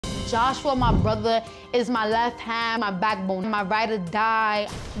Joshua, my brother, is my left hand, my backbone, my ride or die.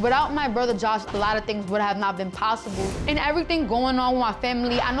 Without my brother Josh, a lot of things would have not been possible. And everything going on with my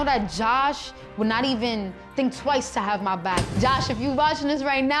family, I know that Josh would not even think twice to have my back. Josh, if you're watching this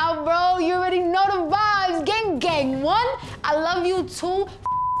right now, bro, you already know the vibes. Gang, gang. One, I love you. Two,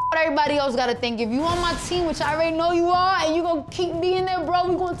 what everybody else gotta think. If you on my team, which I already know you are, and you gonna keep being there, bro,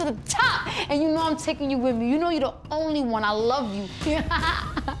 we going to the top. And you know I'm taking you with me. You know you're the only one. I love you.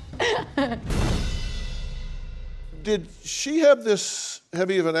 Did she have this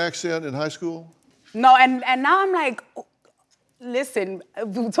heavy of an accent in high school? No, and now I'm like, listen,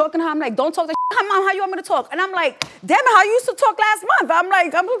 talking to her, I'm like, don't talk to Mom, how you want me to talk? And I'm like, damn it, how you used to talk last month? I'm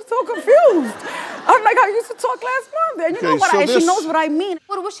like, I'm so confused. I'm like, how you used to talk last month? And you know what, and she knows what I mean.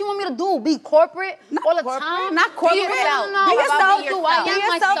 What she want me to do? Be corporate all the time? Not corporate. Be yourself. Be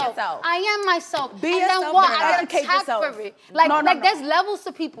yourself. I am myself. Be and yourself. then what? I Educate attack yourself. for it. Like there's levels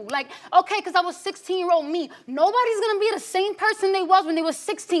to people. Like, okay, because I was 16-year-old me. Nobody's gonna be the same person they was when they were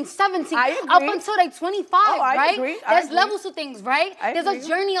 16, 17, up until they 25, right? There's levels to things, right? There's a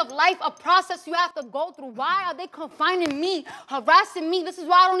journey of life, a process you have to go through. Why are they confining me, harassing me? This is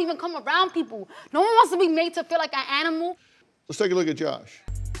why I don't even come around people. No one wants to be made to feel like an animal. Let's take a look at Josh.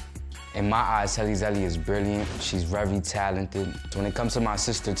 In my eyes, Telly Zelly is brilliant. She's very talented. When it comes to my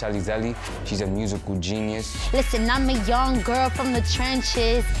sister, Telly Zelly, she's a musical genius. Listen, I'm a young girl from the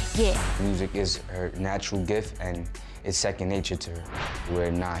trenches, yeah. Music is her natural gift, and it's second nature to her.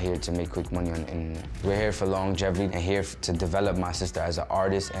 We're not here to make quick money on the internet. We're here for longevity and here to develop my sister as an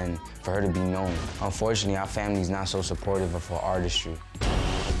artist and for her to be known. Unfortunately, our family's not so supportive of her artistry.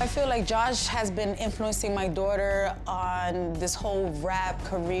 I feel like Josh has been influencing my daughter on this whole rap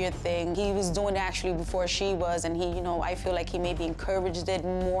career thing. He was doing it actually before she was, and he, you know, I feel like he maybe encouraged it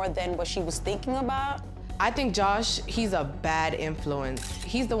more than what she was thinking about. I think Josh, he's a bad influence.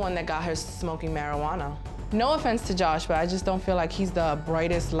 He's the one that got her smoking marijuana. No offense to Josh, but I just don't feel like he's the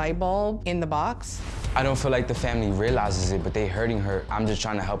brightest light bulb in the box. I don't feel like the family realizes it, but they hurting her. I'm just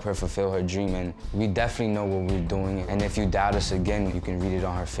trying to help her fulfill her dream, and we definitely know what we're doing. And if you doubt us again, you can read it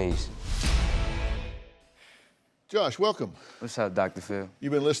on her face. Josh, welcome. What's up, Dr. Phil?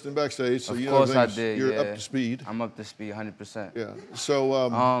 You've been listening backstage, so of you course know I did, you're yeah. up to speed. I'm up to speed, 100%. Yeah. So,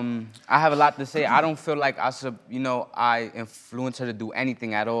 I have a lot to say. I don't feel like I influence her to do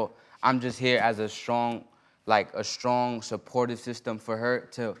anything at all. I'm just here as a strong supportive system for her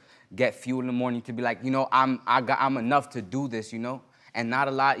to get fuel in the morning, to be like, you know, I'm enough to do this, you know? And not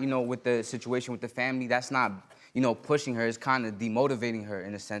a lot, you know, with the situation with the family, that's not, you know, pushing her. It's kind of demotivating her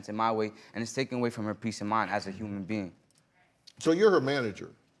in a sense, in my way, and it's taking away from her peace of mind as a human being. So you're her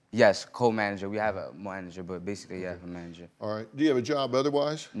manager? Yes, co-manager. We have a manager, but basically, yeah, a manager. All right. Do you have a job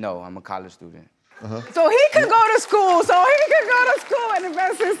otherwise? No, I'm a college student. So he could go to school, and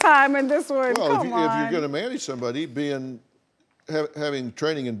invest his time in this one. Well, if you're going to manage somebody, having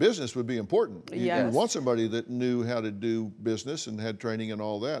training in business would be important. You want somebody that knew how to do business and had training and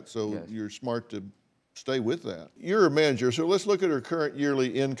all that, so you're smart to stay with that. You're a manager, so let's look at her current yearly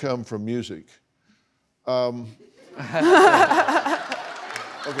income from music. Okay.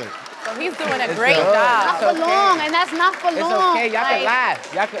 So he's doing a great job. Not for long, and that's not for long. It's okay, y'all can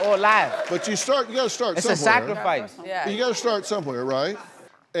laugh. Y'all can all laugh. But you gotta start it's somewhere. It's a sacrifice. Yeah. You gotta start somewhere, right?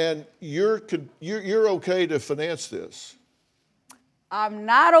 And you're okay to finance this. I'm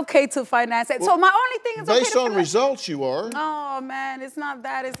not okay to finance it. So my only thing is based on results, you are. No, man, it's not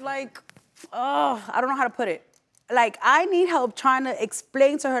that. It's like, oh, I don't know how to put it. Like, I need help trying to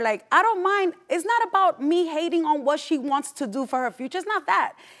explain to her, like, I don't mind. It's not about me hating on what she wants to do for her future. It's not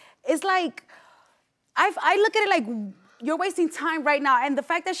that. It's like, I look at it like, you're wasting time right now. And the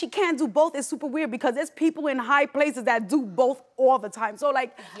fact that she can't do both is super weird because there's people in high places that do both all the time. So,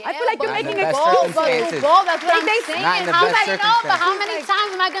 like, I feel like you're making it both. That's what I'm saying. I'm like, no, but how many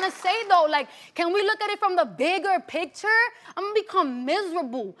times am I gonna say though? Like, can we look at it from the bigger picture? I'm gonna become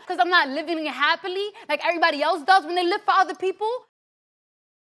miserable because I'm not living happily like everybody else does when they live for other people.